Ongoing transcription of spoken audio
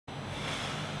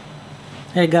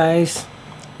Hey guys,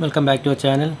 welcome back to our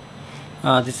channel.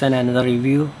 This is another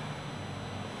review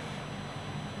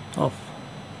of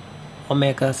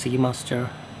Omega Seamaster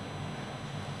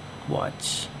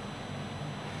watch.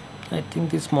 I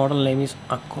think this model name is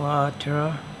Aqua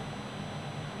Terra.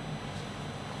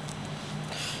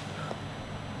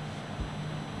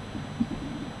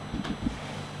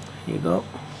 Here you go.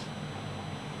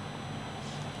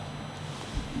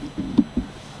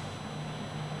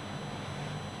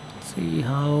 See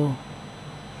how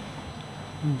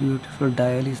beautiful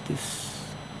dial is this.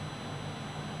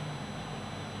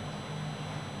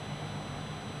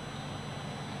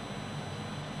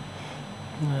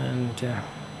 And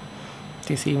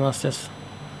the Seamaster's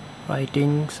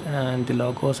writings and the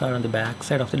logos are on the back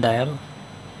side of the dial.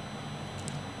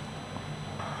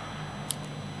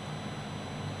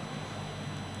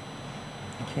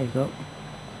 Here you go.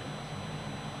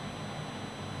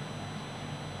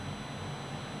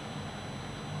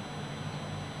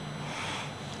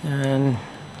 And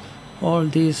all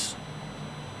these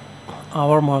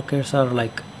hour markers are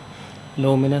like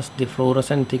luminous, the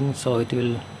fluorescent thing, so it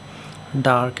will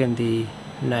darken the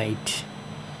night.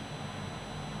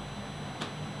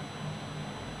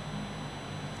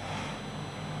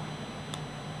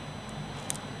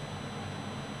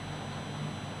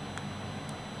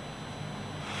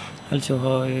 I'll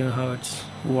show you how it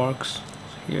works.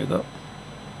 Here you go.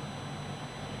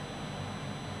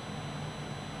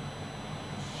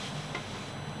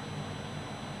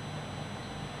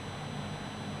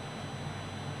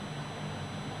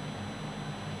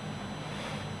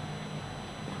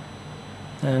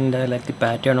 And I like the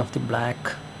pattern of the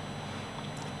black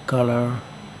color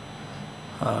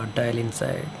dial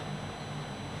inside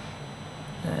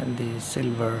and the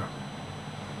silver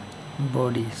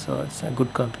body, so it's a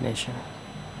good combination.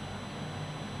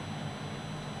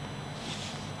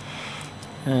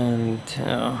 And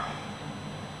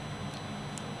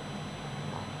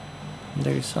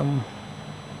there is some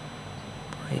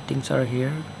ratings are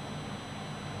here.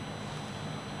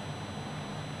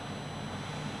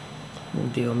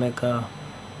 The Omega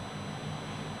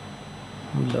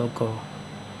logo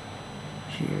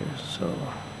here, so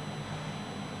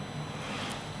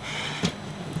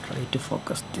I'll try to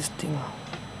focus this thing.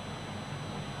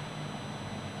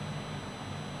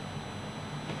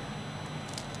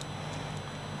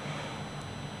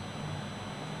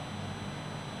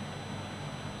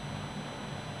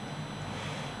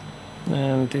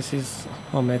 And this is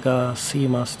Omega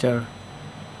Seamaster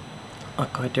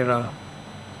Aqua Terra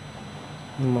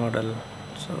model.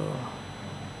 So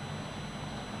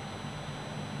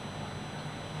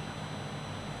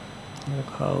look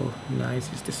how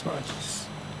nice is this watch is.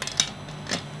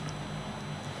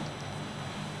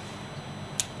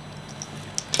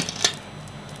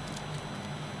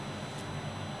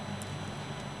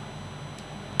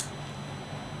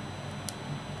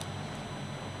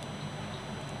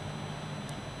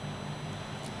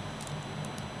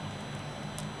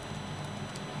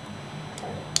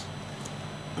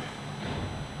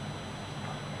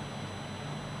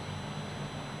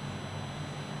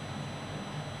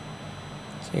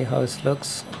 See how it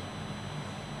looks.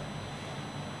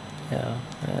 Yeah,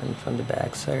 and from the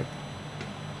back side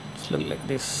it's look like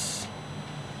this.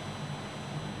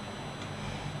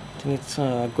 I think it's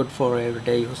good for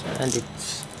everyday use, and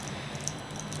it's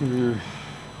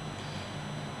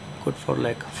good for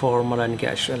like formal and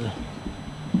casual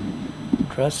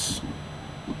dress.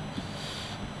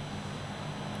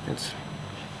 It's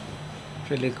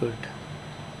really good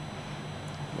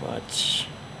watch.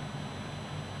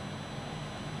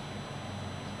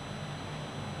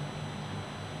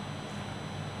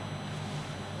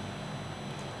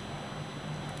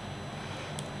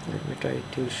 Let me try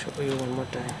to show you one more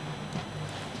time.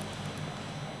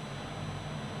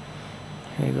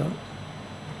 Here you go.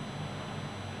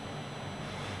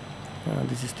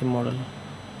 This is the model.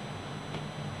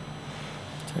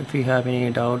 So if you have any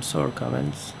doubts or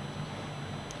comments,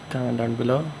 comment down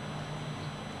below.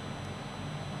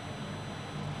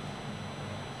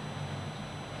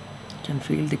 You can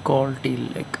feel the quality,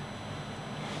 like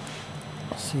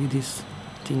see this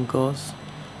thing goes.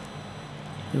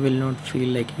 You will not feel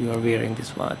like you are wearing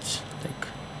this watch. Like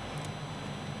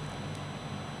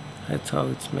that's how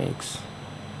it makes.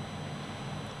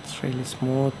 It's really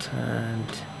smooth, and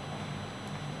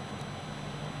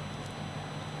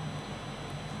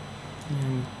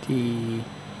the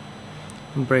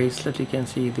bracelet, you can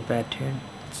see the pattern.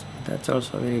 That's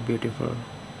also very beautiful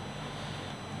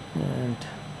and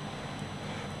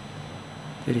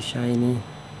very shiny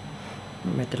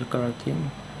metal color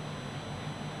thing.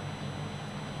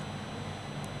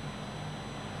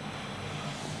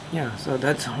 Yeah, so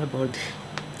that's all about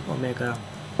the Omega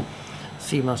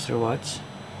Seamaster watch.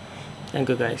 Thank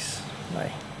you guys.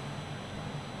 Bye.